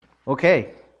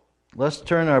Okay, let's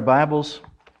turn our Bibles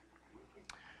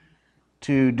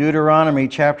to Deuteronomy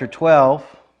chapter 12.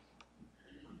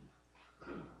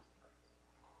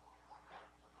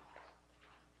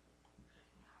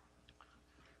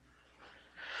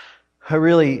 I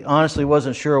really honestly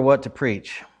wasn't sure what to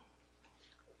preach,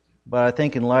 but I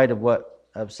think in light of what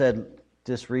I've said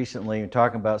just recently,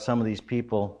 talking about some of these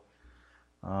people,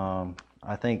 I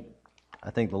think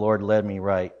the Lord led me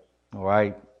right, or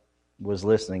I was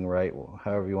listening right,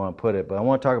 however you want to put it. But I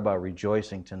want to talk about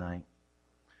rejoicing tonight.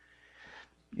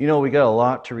 You know, we got a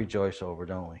lot to rejoice over,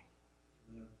 don't we?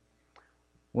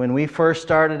 When we first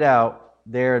started out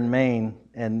there in Maine,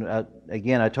 and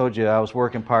again, I told you I was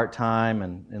working part-time,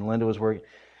 and Linda was working,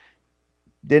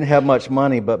 didn't have much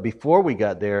money, but before we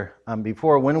got there,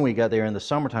 when we got there in the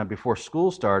summertime, before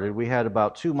school started, we had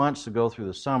about 2 months to go through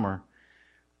the summer,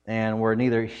 and where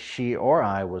neither she or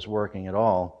I was working at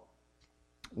all.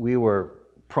 We were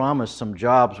promised some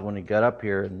jobs when we got up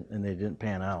here, and they didn't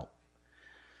pan out.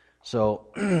 So,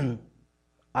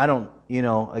 I don't,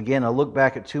 again, I look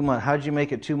back at 2 months. How did you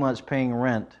make it 2 months paying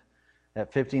rent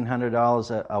at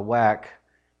 $1,500 a whack,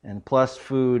 and plus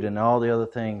food and all the other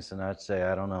things? And I'd say,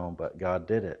 I don't know, but God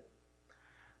did it.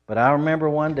 But I remember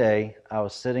one day, I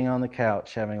was sitting on the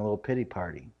couch having a little pity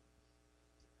party.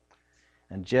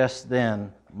 And just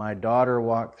then, my daughter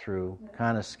walked through,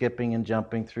 kind of skipping and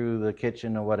jumping through the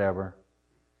kitchen or whatever.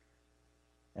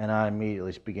 And I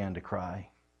immediately began to cry.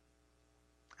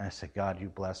 I said, God, you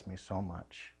blessed me so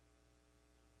much.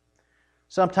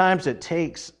 Sometimes it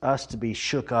takes us to be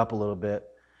shook up a little bit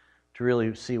to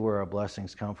really see where our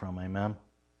blessings come from. Amen?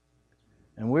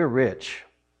 And we're rich.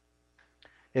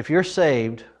 If you're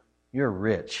saved, you're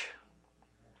rich.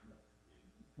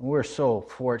 We're so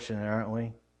fortunate, aren't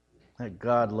we? That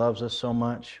God loves us so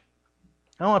much.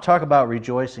 I want to talk about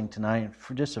rejoicing tonight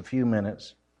for just a few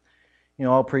minutes. You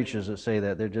know, all preachers that say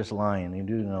that, they're just lying. You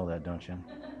do know that, don't you?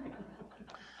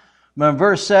 But in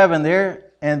verse 7,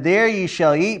 and there ye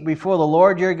shall eat before the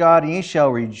Lord your God, and ye shall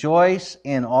rejoice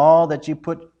in all that ye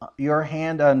put your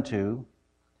hand unto,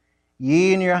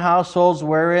 ye and your households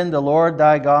wherein the Lord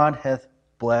thy God hath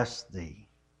blessed thee.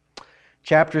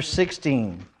 Chapter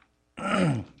 16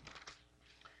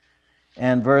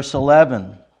 and verse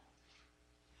 11.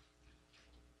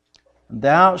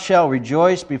 Thou shalt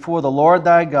rejoice before the Lord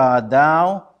thy God,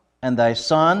 thou and thy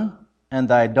son and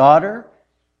thy daughter,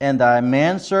 and thy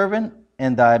manservant,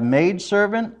 and thy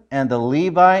maidservant, and the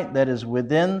Levite that is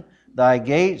within thy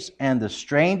gates, and the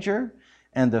stranger,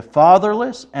 and the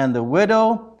fatherless, and the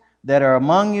widow that are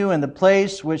among you in the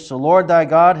place which the Lord thy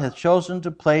God hath chosen to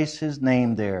place his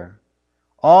name there.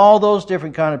 All those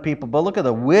different kind of people. But look at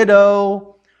the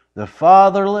widow, the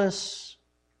fatherless.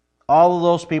 All of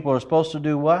those people are supposed to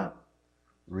do what?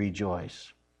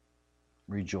 Rejoice.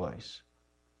 Rejoice.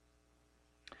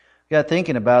 Got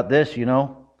thinking about this,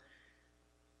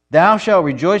 Thou shalt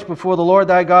rejoice before the Lord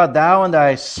thy God, thou and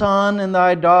thy son and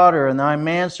thy daughter and thy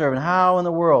manservant. How in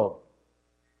the world?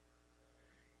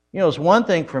 It's one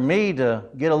thing for me to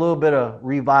get a little bit of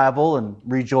revival and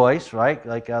rejoice, right?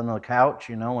 Like on the couch,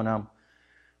 when I'm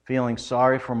feeling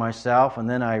sorry for myself, and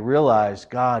then I realize,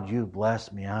 God, you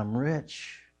blessed me, I'm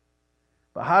rich.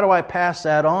 But how do I pass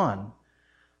that on?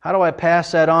 How do I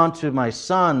pass that on to my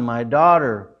son, my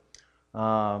daughter,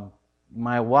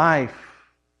 my wife,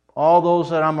 all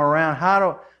those that I'm around?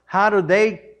 How do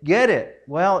they get it?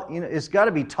 Well, it's got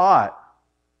to be taught.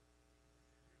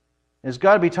 It's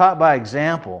got to be taught by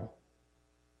example.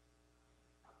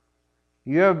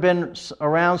 You ever been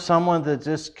around someone that's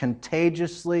just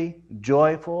contagiously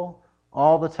joyful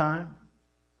all the time?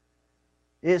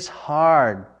 It's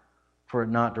hard for it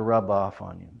not to rub off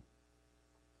on you.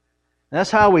 That's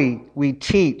how we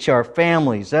teach our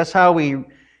families. That's how we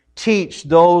teach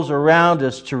those around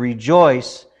us to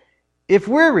rejoice if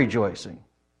we're rejoicing.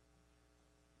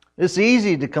 It's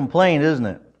easy to complain, isn't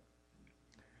it?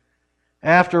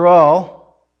 After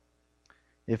all,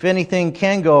 if anything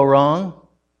can go wrong,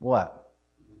 what?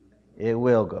 It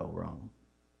will go wrong.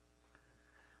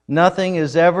 Nothing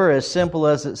is ever as simple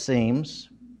as it seems.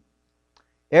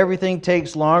 Everything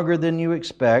takes longer than you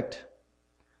expect.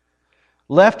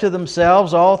 Left to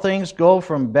themselves, all things go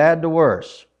from bad to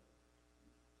worse.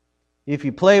 If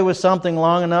you play with something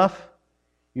long enough,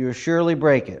 you'll surely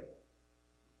break it.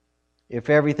 If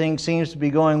everything seems to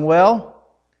be going well,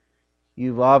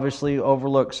 you've obviously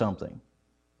overlooked something.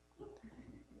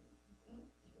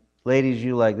 Ladies,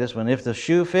 you like this one. If the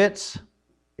shoe fits,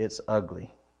 it's ugly.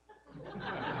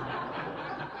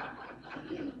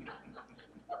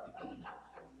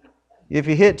 If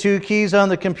you hit 2 keys on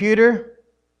the computer,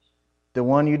 the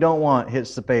one you don't want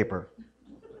hits the paper.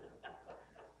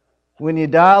 When you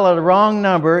dial a wrong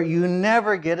number, you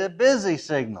never get a busy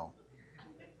signal.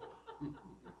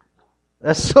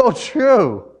 That's so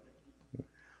true.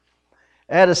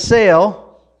 At a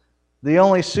sale, the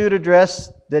only suit or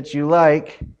dress that you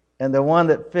like and the one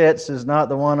that fits is not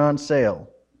the one on sale.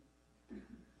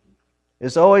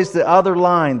 It's always the other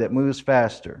line that moves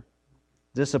faster.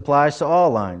 This applies to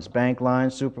all lines, bank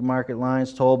lines, supermarket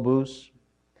lines, toll booths.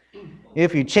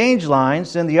 If you change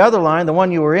lines, then the other line, the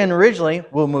one you were in originally,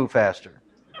 will move faster.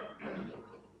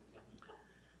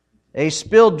 A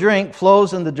spilled drink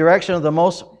flows in the direction of the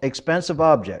most expensive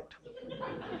object.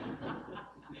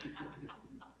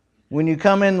 When you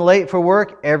come in late for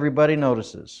work, everybody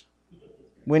notices.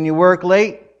 When you work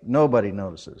late, nobody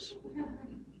notices.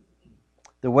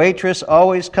 The waitress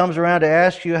always comes around to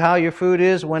ask you how your food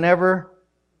is whenever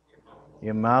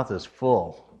your mouth is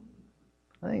full.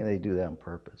 I think they do that on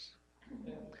purpose.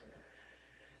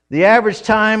 The average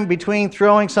time between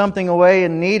throwing something away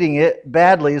and needing it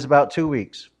badly is about 2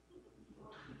 weeks.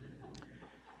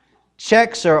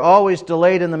 Checks are always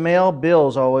delayed in the mail.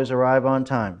 Bills always arrive on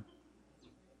time.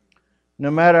 No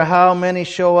matter how many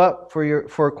show up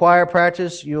for choir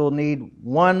practice, you'll need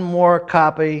one more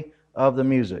copy of the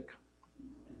music.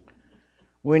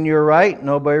 When you're right,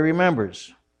 nobody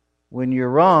remembers. When you're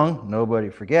wrong, nobody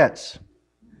forgets.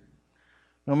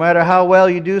 No matter how well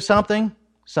you do something,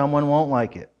 someone won't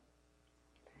like it.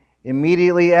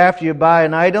 Immediately after you buy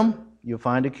an item, you'll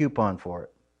find a coupon for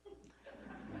it.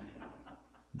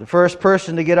 The first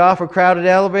person to get off a crowded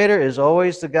elevator is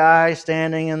always the guy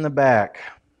standing in the back.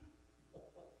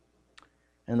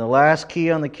 And the last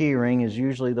key on the key ring is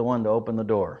usually the one to open the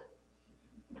door.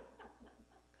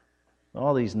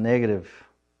 All these negative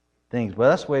things, but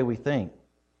that's the way we think.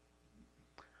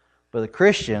 But the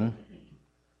Christian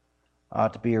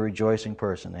ought to be a rejoicing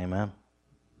person, amen?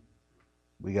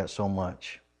 We got so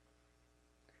much.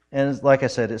 And like I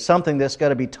said, it's something that's got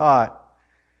to be taught.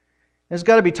 It's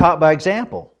got to be taught by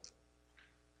example.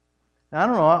 I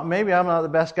don't know, maybe I'm not the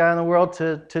best guy in the world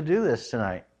to do this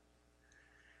tonight.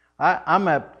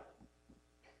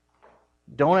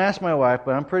 Don't ask my wife,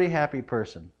 but I'm a pretty happy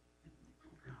person.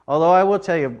 Although I will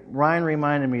tell you, Ryan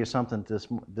reminded me of something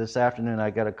this afternoon.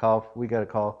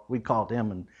 We called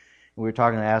him and we were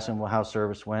talking to ask him how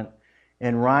service went.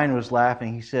 And Ryan was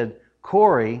laughing. He said,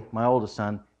 Corey, my oldest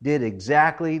son, did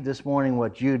exactly this morning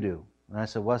what you do. And I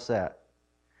said, what's that?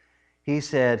 He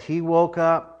said, he woke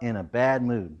up in a bad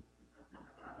mood.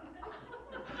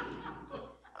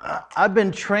 I've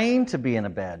been trained to be in a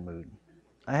bad mood.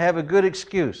 I have a good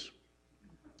excuse.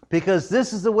 Because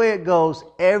this is the way it goes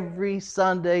every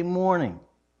Sunday morning.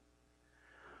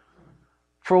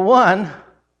 For one,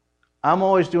 I'm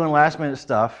always doing last minute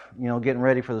stuff, getting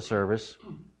ready for the service.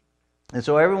 And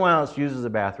so everyone else uses the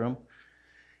bathroom,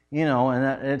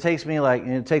 and it takes me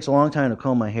it takes a long time to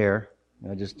comb my hair.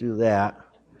 I just do that.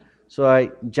 So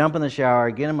I jump in the shower,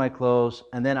 get in my clothes,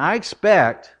 and then I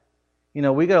expect, we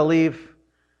got to leave.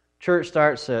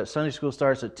 Sunday school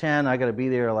starts at 10. I got to be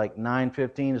there like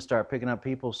 9:15 to start picking up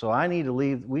people. So we need to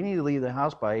leave the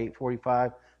house by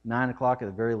 8:45, 9 o'clock at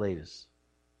the very latest.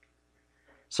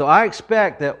 So I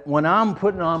expect that when I'm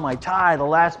putting on my tie, the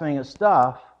last minute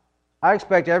stuff, I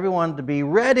expect everyone to be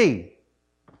ready.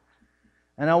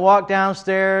 And I walk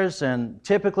downstairs, and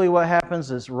typically what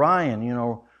happens is Ryan's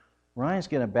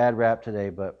getting a bad rap today,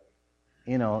 but,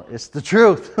 it's the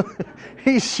truth.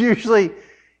 He's usually...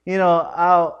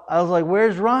 I was like,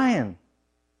 where's Ryan?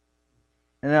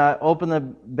 And I open the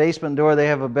basement door. They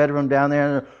have a bedroom down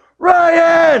there. And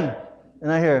Ryan!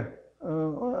 And I hear,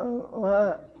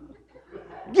 what?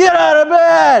 Get out of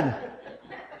bed!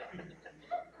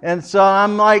 And so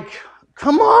I'm like,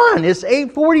 come on, it's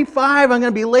 8:45. I'm going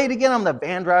to be late again. I'm the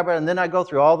van driver. And then I go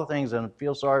through all the things and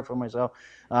feel sorry for myself.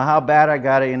 How bad I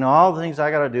got it, all the things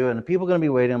I got to do. And the people are going to be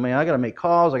waiting on me. I got to make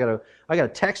calls. I got to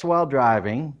text while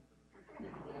driving.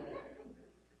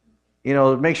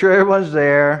 Make sure everyone's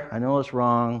there. I know it's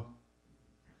wrong.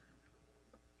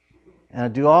 And I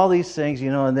do all these things,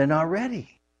 and they're not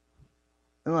ready.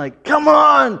 I'm like, come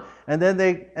on! And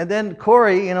then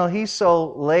Corey, he's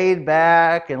so laid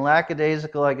back and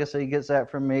lackadaisical. I guess he gets that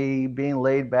from me, being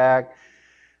laid back.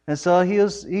 And so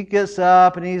he gets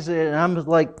up and I'm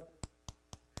like,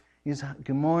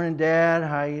 good morning, Dad.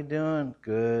 How you doing?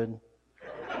 Good.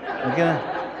 I'm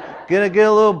gonna get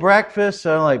a little breakfast.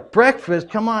 So I'm like, breakfast?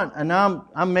 Come on. And now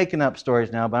I'm making up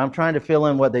stories now, but I'm trying to fill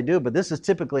in what they do. But this is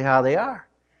typically how they are.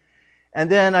 And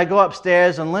then I go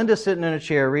upstairs, and Linda's sitting in a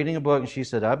chair reading a book, and she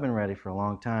said, I've been ready for a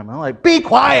long time. I'm like, be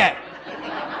quiet!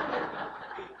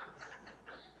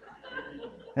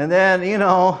 And then,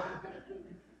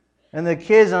 and the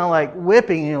kids, and I'm like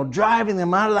whipping, driving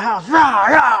them out of the house. Rah,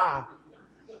 rah!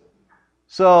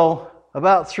 So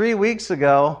about 3 weeks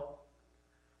ago,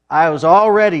 I was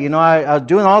all ready. I was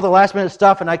doing all the last minute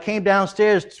stuff, and I came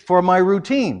downstairs for my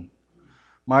routine.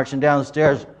 Marching down the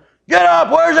stairs. Get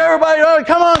up! Where's everybody? Oh,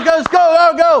 come on, let's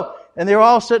go! And they were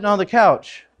all sitting on the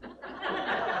couch.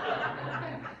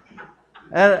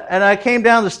 And I came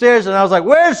down the stairs, and I was like,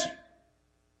 where's...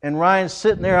 And Ryan's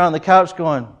sitting there on the couch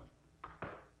going...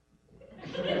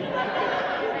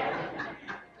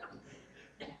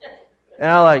 And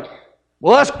I'm like,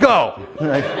 well, let's go!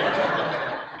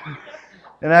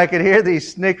 And I could hear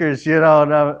these snickers, and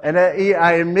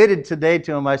I admitted today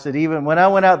to him, I said, even when I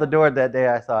went out the door that day,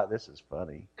 I thought, this is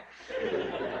funny.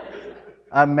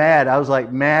 I'm mad. I was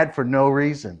like mad for no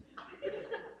reason.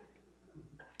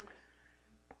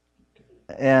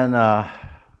 And I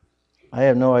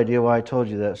have no idea why I told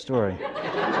you that story.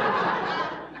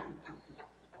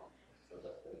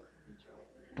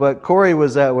 But Corey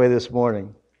was that way this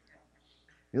morning.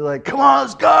 He's like, come on,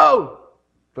 let's go!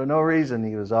 For no reason,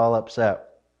 he was all upset.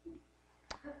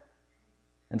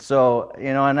 And so,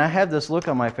 and I had this look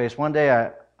on my face. One day,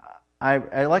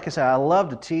 I like I said, I love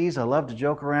to tease. I love to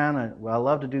joke around. I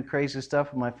love to do crazy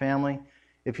stuff with my family.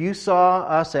 If you saw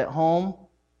us at home,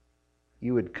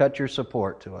 you would cut your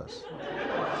support to us.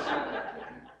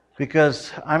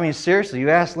 Because, seriously, you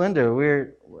ask Linda,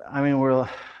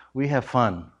 we have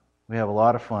fun. We have a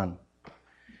lot of fun.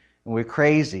 And we're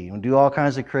crazy. We do all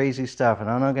kinds of crazy stuff. And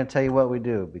I'm not going to tell you what we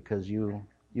do because you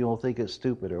will think it's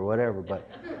stupid or whatever. But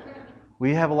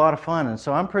we have a lot of fun. And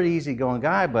so I'm a pretty easygoing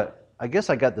guy, but I guess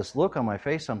I got this look on my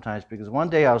face sometimes because one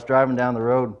day I was driving down the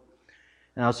road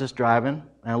and I was just driving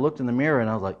and I looked in the mirror and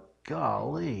I was like,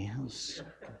 golly,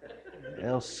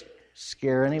 that'll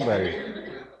scare anybody.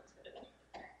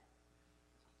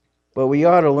 But we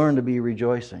ought to learn to be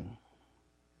rejoicing.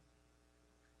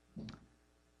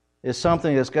 It's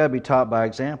something that's got to be taught by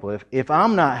example. If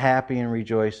I'm not happy and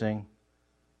rejoicing,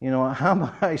 how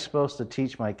am I supposed to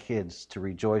teach my kids to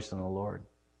rejoice in the Lord?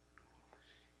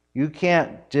 You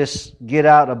can't just get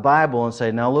out a Bible and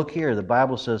say, now look here, the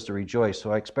Bible says to rejoice,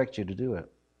 so I expect you to do it.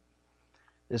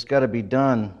 It's got to be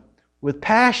done with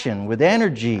passion, with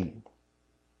energy.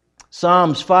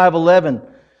 Psalms 5:11,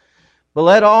 but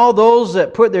let all those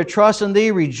that put their trust in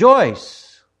Thee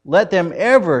rejoice. Let them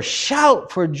ever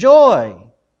shout for joy,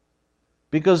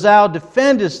 because Thou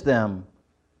defendest them.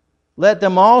 Let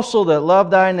them also that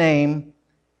love Thy name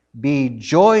be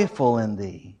joyful in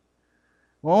Thee.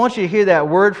 Well, I want you to hear that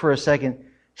word for a second.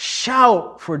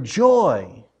 Shout for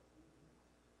joy.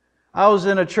 I was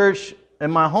in a church,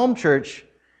 in my home church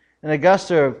in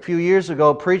Augusta a few years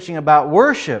ago, preaching about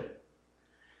worship.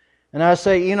 And I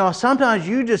say, sometimes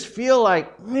you just feel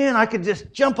like, man, I could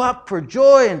just jump up for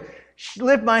joy and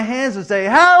lift my hands and say,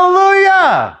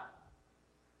 hallelujah!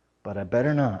 But I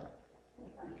better not.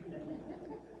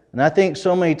 And I think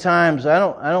so many times, I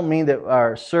don't mean that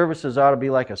our services ought to be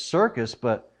like a circus,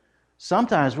 but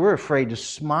sometimes we're afraid to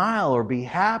smile or be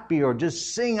happy or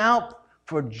just sing out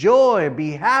for joy,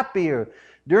 be happy, or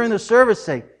during the service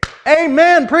say,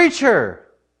 amen, preacher!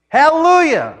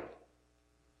 Hallelujah!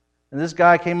 And this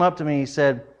guy came up to me, he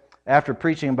said, after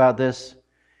preaching about this,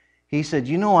 he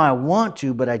said, I want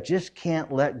to, but I just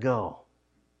can't let go.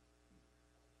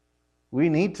 We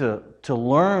need to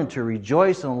learn to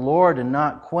rejoice in the Lord and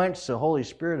not quench the Holy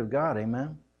Spirit of God.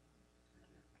 Amen?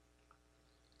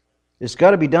 It's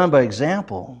got to be done by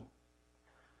example.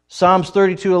 Psalms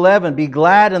 32:11, be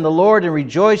glad in the Lord and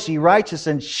rejoice, ye righteous,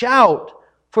 and shout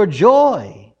for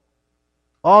joy.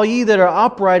 All ye that are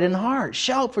upright in heart,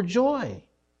 shout for joy.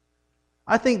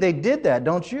 I think they did that,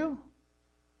 don't you?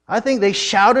 I think they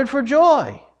shouted for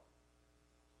joy.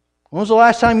 When was the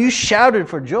last time you shouted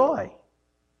for joy?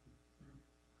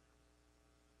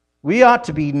 We ought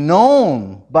to be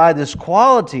known by this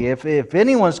quality. If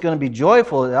anyone's going to be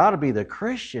joyful, it ought to be the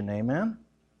Christian, amen?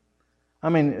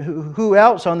 Who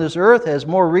else on this earth has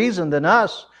more reason than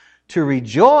us to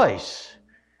rejoice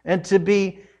and to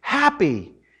be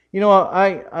happy?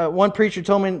 One preacher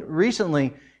told me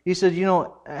recently, he said,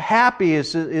 happy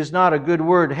is not a good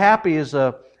word. Happy is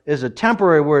a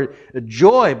temporary word,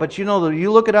 joy. But you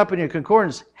look it up in your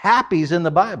concordance, happy's in the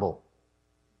Bible.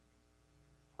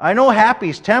 I know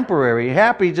happy's temporary.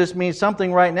 Happy just means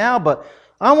something right now, but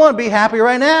I want to be happy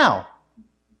right now.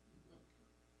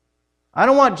 I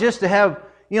don't want just to have,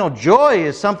 joy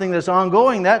is something that's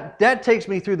ongoing. That takes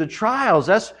me through the trials.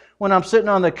 That's when I'm sitting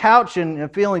on the couch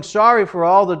and feeling sorry for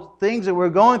all the things that we're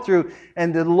going through,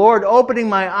 and the Lord opening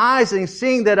my eyes and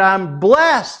seeing that I'm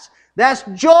blessed. That's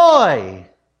joy.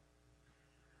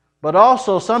 But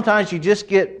also sometimes you just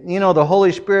get, the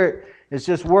Holy Spirit is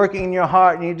just working in your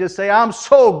heart and you just say, I'm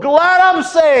so glad I'm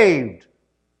saved.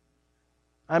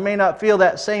 I may not feel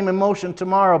that same emotion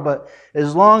tomorrow, but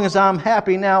as long as I'm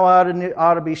happy now, I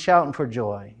ought to be shouting for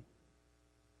joy.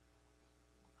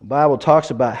 The Bible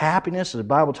talks about happiness. The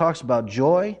Bible talks about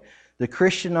joy. The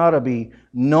Christian ought to be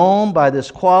known by this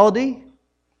quality.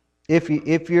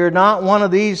 If you're not one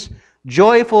of these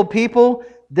joyful people,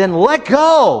 then let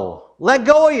go. Let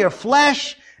go of your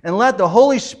flesh and let the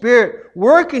Holy Spirit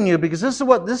work in you, because this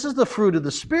is the fruit of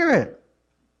the Spirit.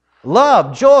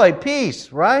 Love, joy,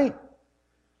 peace, right?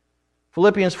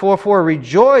 Philippians 4:4,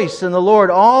 rejoice in the Lord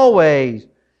always.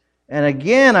 And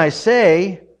again I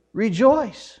say,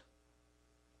 rejoice.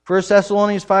 1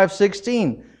 Thessalonians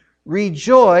 5:16,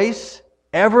 rejoice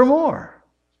evermore.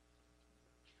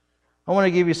 I want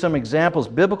to give you some examples,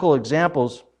 biblical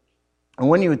examples, and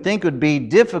when you would think it would be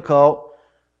difficult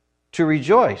to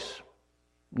rejoice.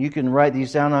 You can write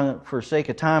these down for sake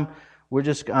of time.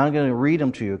 I'm going to read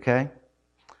them to you, okay?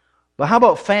 But how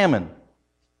about famine?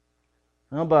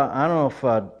 I don't know if,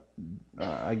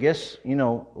 I guess,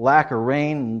 lack of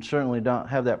rain, and certainly don't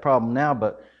have that problem now,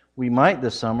 but we might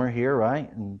this summer here,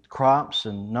 right? And crops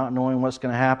and not knowing what's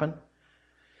going to happen.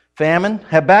 Famine,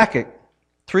 Habakkuk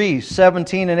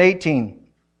 3:17 and 18.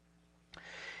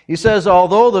 He says,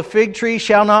 although the fig tree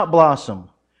shall not blossom,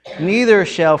 neither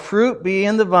shall fruit be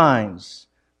in the vines,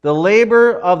 the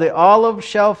labor of the olive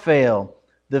shall fail,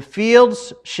 the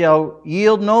fields shall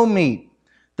yield no meat,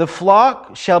 the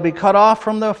flock shall be cut off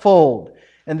from the fold,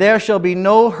 and there shall be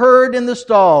no herd in the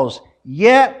stalls.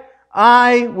 Yet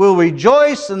I will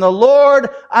rejoice in the Lord.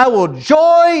 I will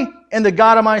joy in the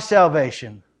God of my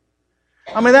salvation.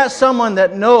 I mean, that's someone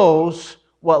that knows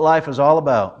what life is all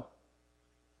about.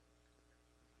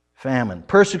 Famine.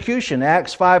 Persecution,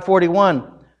 Acts 5:41.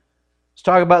 Let's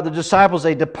talk about the disciples.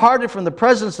 They departed from the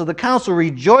presence of the council,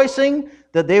 rejoicing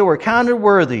that they were counted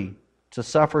worthy to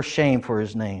suffer shame for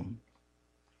His name.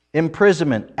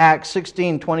 Imprisonment, Acts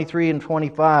 16:23 and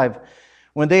 25.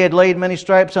 When they had laid many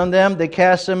stripes on them, they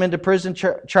cast them into prison,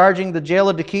 charging the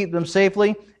jailer to keep them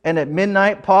safely. And at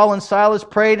midnight, Paul and Silas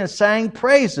prayed and sang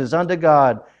praises unto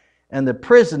God, and the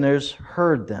prisoners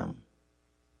heard them.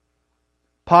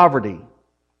 Poverty,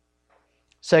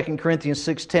 2 Corinthians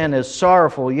 6:10, as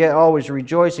sorrowful, yet always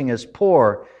rejoicing, as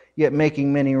poor, yet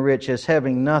making many rich, as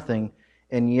having nothing,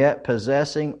 and yet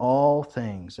possessing all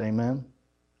things. Amen?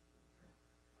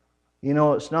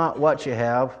 It's not what you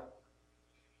have,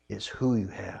 it's who you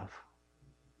have.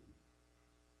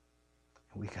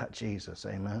 We got Jesus,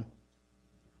 amen?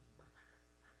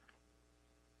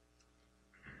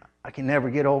 I can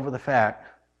never get over the fact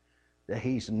that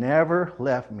He's never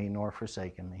left me nor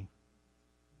forsaken me.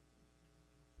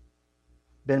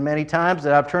 Been many times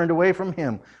that I've turned away from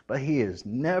Him, but He has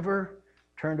never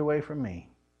turned away from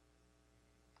me.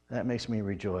 That makes me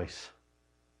rejoice.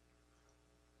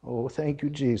 Oh, thank you,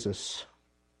 Jesus.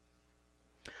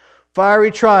 Fiery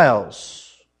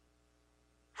trials.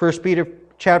 1 Peter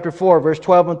chapter 4, verse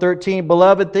 12 and 13.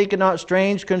 Beloved, think it not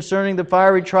strange concerning the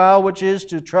fiery trial which is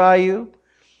to try you,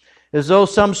 as though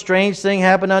some strange thing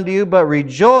happened unto you, but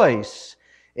rejoice,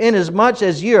 inasmuch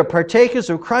as ye are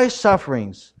partakers of Christ's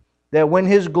sufferings, that when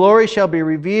His glory shall be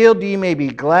revealed, ye may be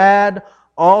glad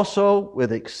also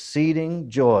with exceeding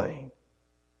joy.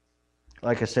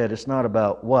 Like I said, it's not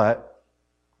about what,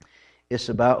 it's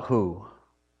about who.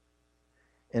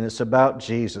 And it's about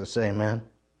Jesus, amen.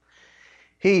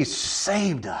 He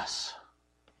saved us.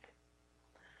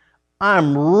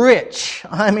 I'm rich.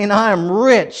 I'm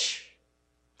rich.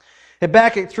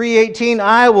 Habakkuk 3:18,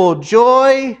 I will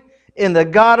joy in the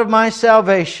God of my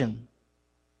salvation.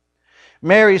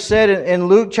 Mary said in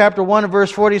Luke chapter 1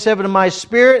 verse 47, my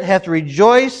spirit hath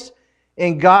rejoiced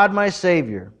in God my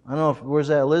Savior. I don't know, was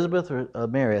that Elizabeth or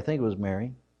Mary? I think it was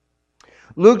Mary.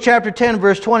 Luke chapter 10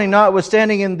 verse 20,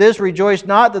 notwithstanding in this rejoice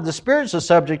not that the spirits are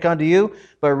subject unto you,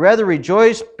 but rather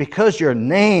rejoice because your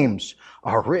names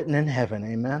are written in heaven.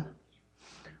 Amen.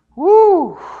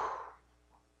 Woo!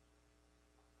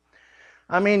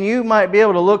 You might be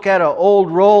able to look at an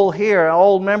old roll here, an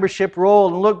old membership roll,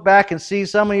 and look back and see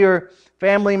some of your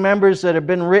family members that have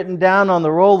been written down on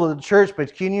the roll of the church,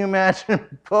 but can you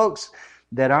imagine, folks,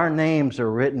 that our names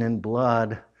are written in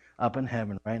blood up in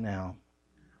heaven right now,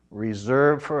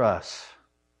 reserved for us?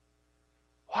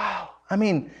 Wow. I've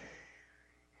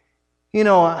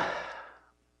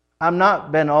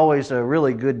not been always a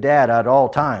really good dad at all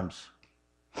times.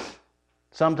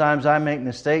 Sometimes I make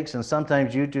mistakes, and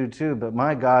sometimes you do too, but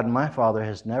my God and my Father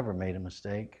has never made a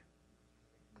mistake.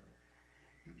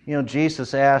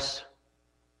 Jesus asked,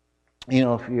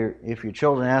 if your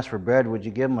children ask for bread, would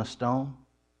you give them a stone?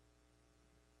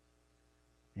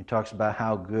 He talks about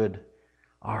how good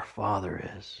our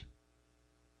Father is.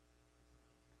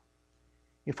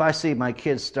 If I see my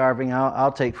kids starving,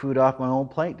 I'll take food off my own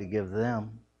plate to give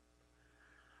them.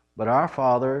 But our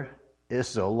Father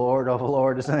is the Lord of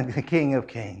lords and the King of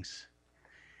kings.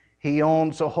 He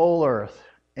owns the whole earth.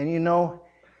 And you know,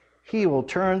 He will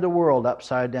turn the world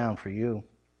upside down for you.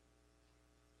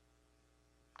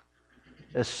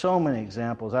 There's so many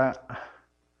examples.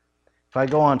 If I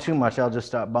go on too much, I'll just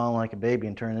stop bawling like a baby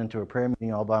and turn it into a prayer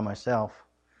meeting all by myself.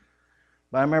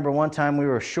 But I remember one time we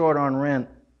were short on rent.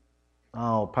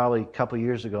 Probably a couple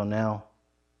years ago now.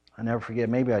 I never forget.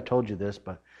 Maybe I told you this,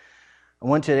 but I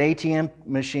went to an ATM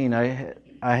machine. I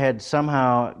had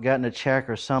somehow gotten a check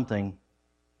or something,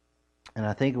 and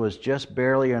I think it was just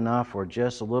barely enough or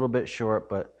just a little bit short,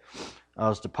 but I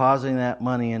was depositing that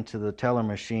money into the teller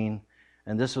machine,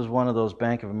 and this was one of those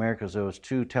Bank of Americas. There was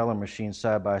two teller machines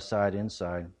side by side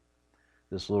inside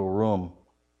this little room.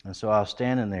 And so I was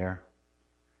standing there,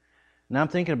 and I'm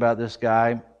thinking about this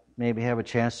guy, maybe have a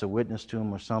chance to witness to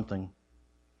him or something.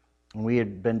 And we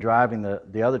had been driving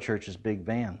the other church's big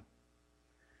van.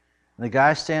 And the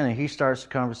guy standing, he starts the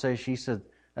conversation. He said,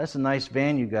 "That's a nice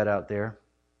van you got out there."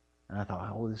 And I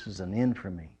thought, oh, this is an in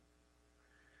for me.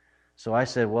 So I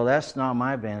said, "Well, that's not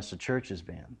my van, it's the church's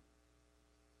van."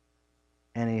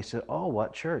 And he said, "Oh,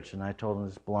 what church?" And I told him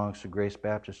this belongs to Grace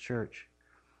Baptist Church.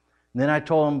 And then I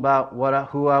told him about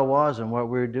who I was and what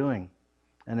we were doing.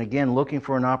 And again, looking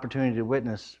for an opportunity to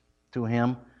witness to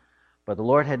him. But the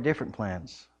Lord had different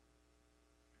plans.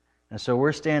 And so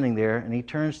we're standing there, and he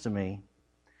turns to me.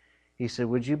 He said,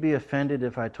 "Would you be offended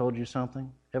if I told you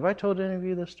something?" Have I told any of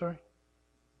you this story?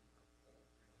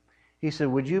 He said,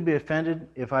 "Would you be offended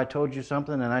if I told you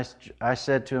something?" And I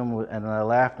said to him, and I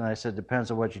laughed, and I said, "Depends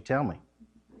on what you tell me."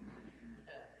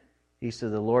 He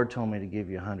said, "The Lord told me to give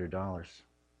you $100.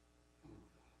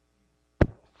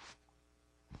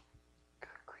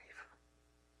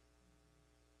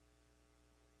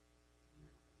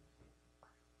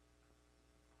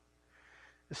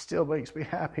 It still makes me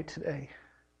happy today.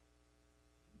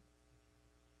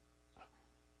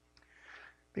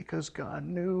 Because God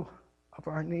knew of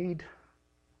our need.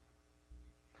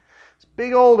 It's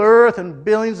big old earth and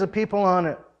billions of people on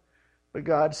it. But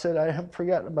God said, "I haven't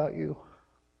forgotten about you."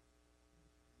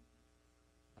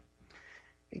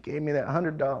 He gave me that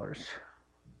 $100.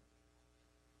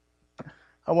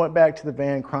 I went back to the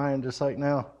van crying just like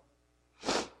now.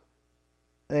 And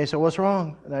they said, "What's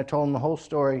wrong?" And I told them the whole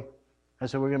story. I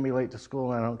said, "We're going to be late to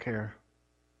school and I don't care."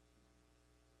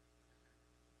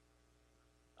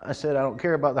 I said, "I don't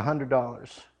care about the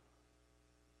 $100.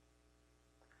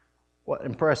 What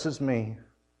impresses me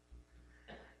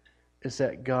is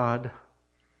that God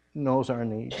knows our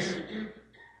needs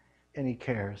and He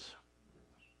cares."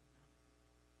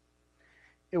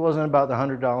 It wasn't about the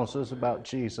 $100, it was about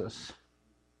Jesus.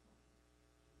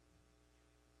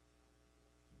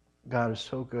 God is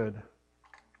so good.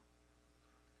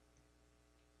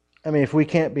 I mean, if we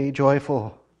can't be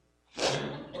joyful,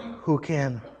 who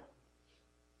can?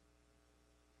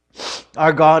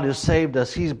 Our God has saved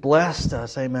us. He's blessed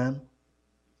us. Amen.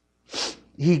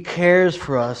 He cares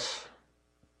for us.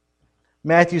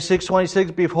 Matthew 6:26,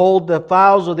 "Behold the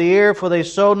fowls of the air, for they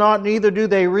sow not, neither do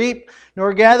they reap,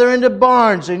 nor gather into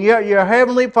barns, and yet your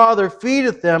heavenly Father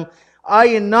feedeth them. Are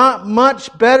you not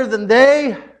much better than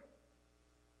they?"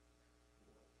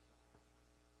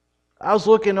 I was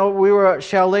looking over, we were at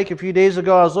Shell Lake a few days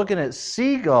ago, I was looking at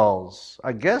seagulls.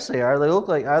 I guess they are. They look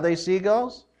like, are they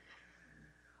seagulls?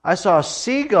 I saw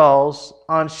seagulls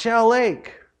on Shell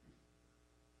Lake.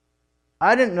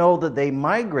 I didn't know that they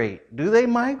migrate. Do they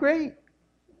migrate?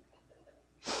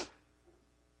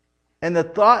 And the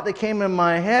thought that came in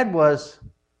my head was,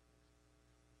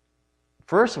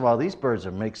 first of all, these birds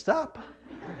are mixed up.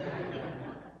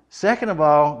 Second of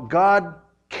all, God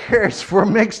cares for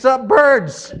mixed up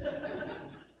birds.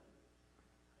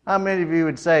 How many of you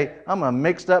would say, "I'm a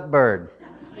mixed up bird"?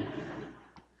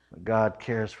 But God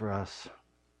cares for us.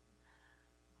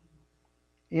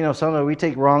 You know, sometimes we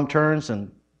take wrong turns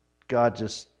and God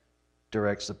just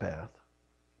directs the path.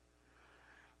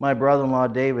 My brother-in-law,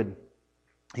 David,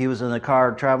 he was in the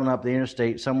car traveling up the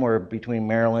interstate somewhere between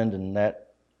Maryland and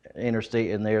that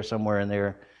interstate in there, somewhere in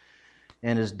there.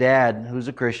 And his dad, who's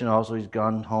a Christian also, he's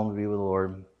gone home to be with the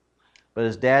Lord. But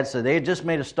his dad said, they had just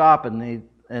made a stop, and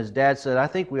his dad said, "I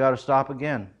think we ought to stop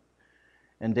again."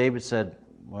 And David said,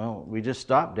 "Well, we just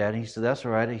stopped, Dad." He said, "That's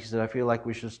all right." He said, "I feel like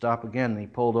we should stop again." And he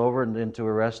pulled over and into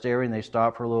a rest area, and they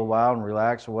stopped for a little while and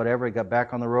relaxed or whatever. He got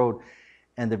back on the road,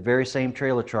 and the very same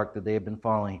trailer truck that they had been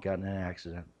following got in an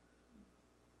accident.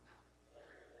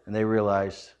 And they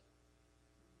realized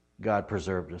God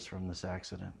preserved us from this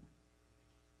accident.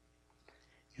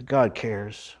 God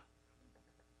cares.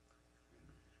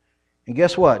 And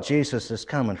guess what? Jesus is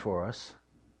coming for us.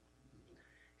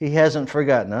 He hasn't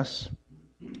forgotten us.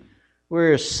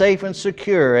 We're safe and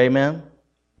secure. Amen.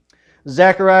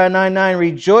 Zechariah 9:9,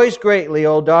 rejoice greatly,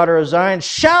 O daughter of Zion.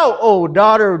 Shout, O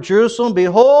daughter of Jerusalem.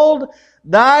 Behold,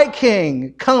 thy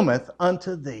king cometh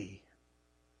unto thee.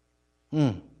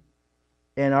 And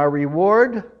our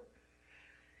reward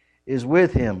is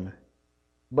with him.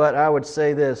 But I would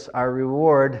say this, our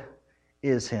reward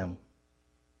is him.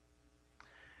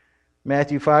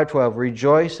 Matthew 5:12,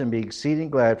 rejoice and be exceeding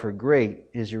glad, for great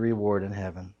is your reward in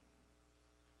heaven.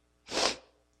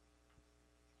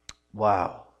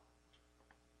 Wow.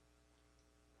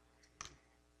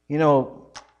 You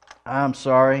know, I'm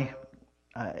sorry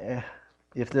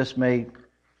if this may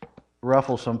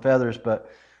ruffle some feathers, but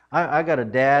I got a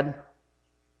dad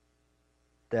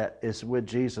that is with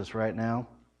Jesus right now.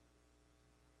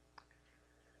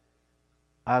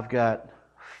 I've got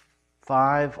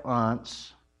 5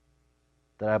 aunts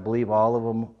that I believe all of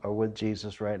them are with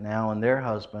Jesus right now, and their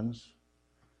husbands,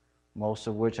 most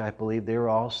of which I believe they're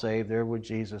all saved. They're with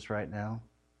Jesus right now.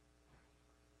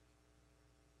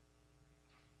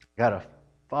 Got a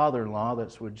father-in-law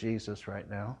that's with Jesus right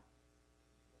now.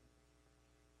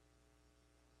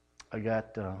 I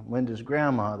got Linda's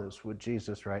grandma that's with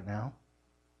Jesus right now.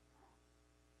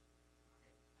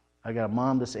 I got a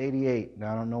mom that's 88, and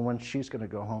I don't know when she's going to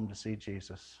go home to see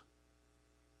Jesus.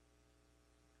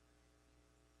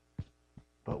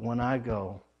 But when I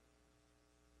go,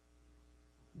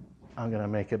 I'm going to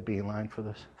make a beeline for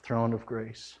the throne of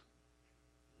grace.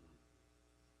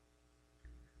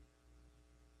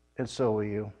 And so will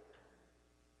you.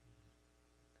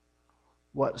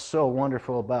 What's so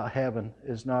wonderful about heaven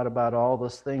is not about all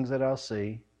those things that I'll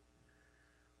see.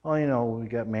 Oh, you know, we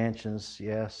got mansions,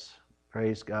 yes.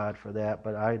 Praise God for that.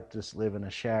 But I just live in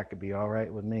a shack. It'd be all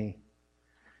right with me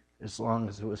as long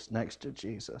as it was next to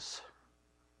Jesus.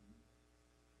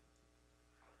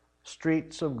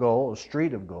 Street of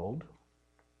gold.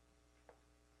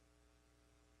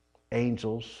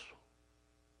 Angels.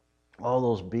 All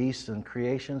those beasts and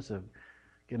creations have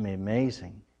given me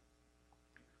amazing.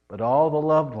 But all the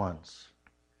loved ones.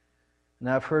 And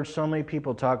I've heard so many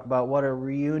people talk about what a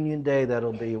reunion day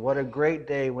that'll be. What a great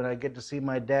day when I get to see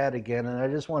my dad again. And I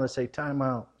just want to say, time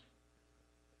out.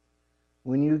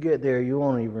 When you get there, you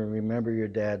won't even remember your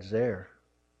dad's there.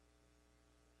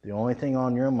 The only thing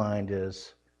on your mind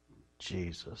is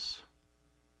Jesus.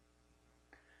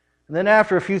 And then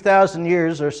after a few thousand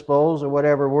years, I suppose, or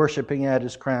whatever, worshiping at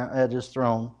his crown, at his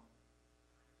throne,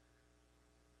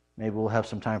 maybe we'll have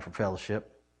some time for fellowship.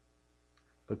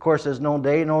 But of course, there's no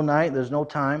day, no night, there's no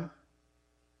time.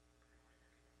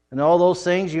 And all those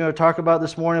things, talk about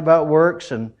this morning about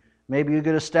works, and maybe you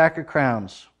get a stack of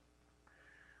crowns.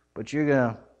 But you're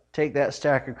going to take that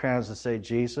stack of crowns and say,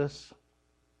 Jesus,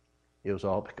 it was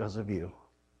all because of you.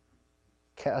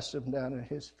 Cast them down at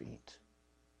his feet.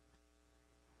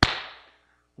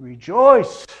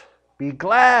 Rejoice, be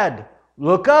glad,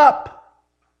 look up.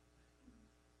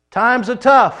 Times are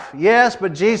tough, yes,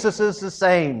 but Jesus is the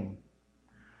same.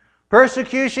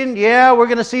 Persecution, yeah, we're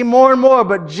going to see more and more,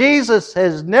 but Jesus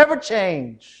has never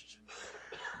changed.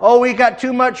 Oh, we got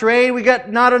too much rain, we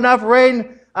got not enough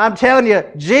rain. I'm telling you,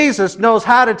 Jesus knows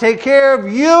how to take care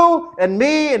of you and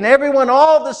me and everyone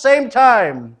all at the same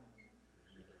time.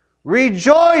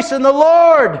 Rejoice in the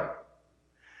Lord.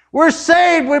 We're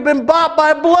saved. We've been bought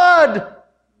by blood.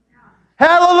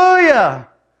 Hallelujah.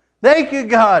 Thank you,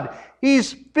 God.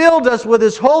 He's filled us with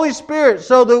His Holy Spirit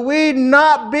so that we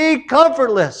not be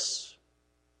comfortless.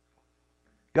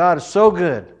 God is so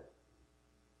good.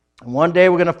 And one day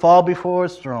we're going to fall before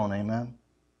His throne. Amen.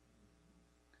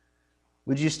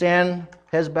 Would you stand,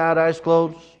 heads bowed, eyes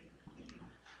closed?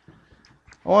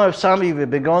 I wonder if some of you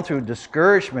have been going through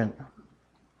discouragement.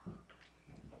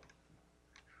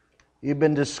 You've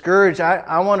been discouraged.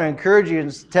 I want to encourage you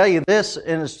and tell you this,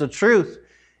 and it's the truth.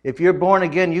 If you're born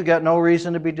again, you got no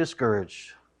reason to be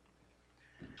discouraged.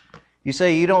 You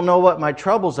say, you don't know what my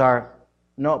troubles are.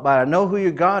 No, but I know who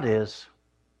your God is.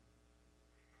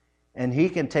 And He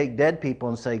can take dead people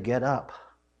and say, get up.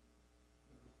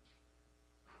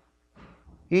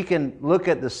 He can look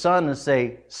at the sun and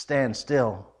say, stand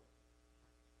still.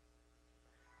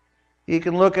 He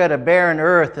can look at a barren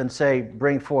earth and say,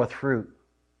 bring forth fruit.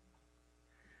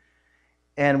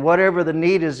 And whatever the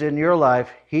need is in your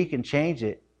life, He can change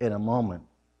it in a moment.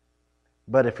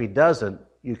 But if He doesn't,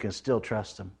 you can still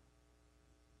trust Him.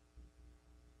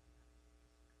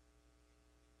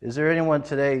 Is there anyone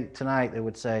tonight that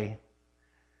would say,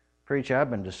 Preacher, I've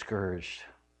been discouraged.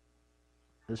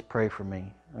 Just pray for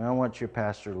me. And I want your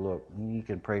pastor to look. And he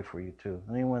can pray for you too.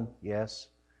 Anyone? Yes?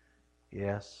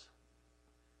 Yes?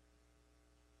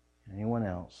 Anyone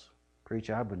else?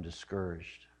 Preacher, I've been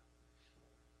discouraged.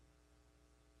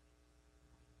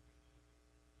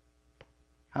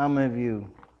 How many of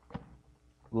you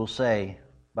will say,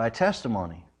 by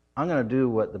testimony, I'm going to do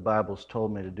what the Bible's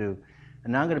told me to do,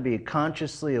 and I'm going to be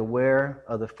consciously aware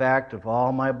of the fact of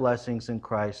all my blessings in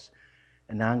Christ,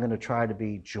 and I'm going to try to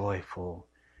be joyful.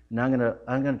 And I'm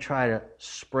going to try to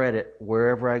spread it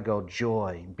wherever I go,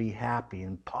 joy, be happy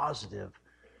and positive,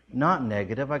 not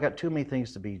negative. I got too many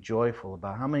things to be joyful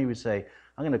about. How many of you say,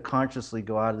 I'm going to consciously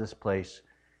go out of this place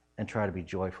and try to be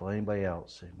joyful? Anybody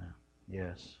else? Amen.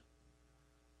 Yes.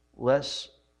 Let's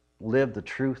live the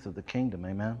truth of the kingdom.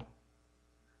 Amen.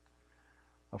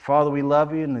 Well, Father, we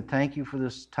love you and thank you for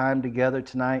this time together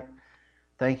tonight.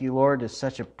 Thank you, Lord. It's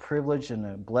such a privilege and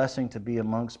a blessing to be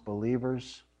amongst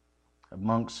believers,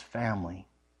 amongst family.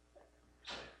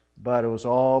 But it was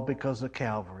all because of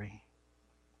Calvary.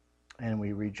 And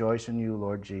we rejoice in you,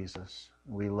 Lord Jesus.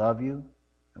 We love you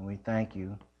and we thank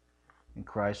you. In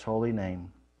Christ's holy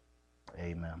name,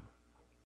 amen.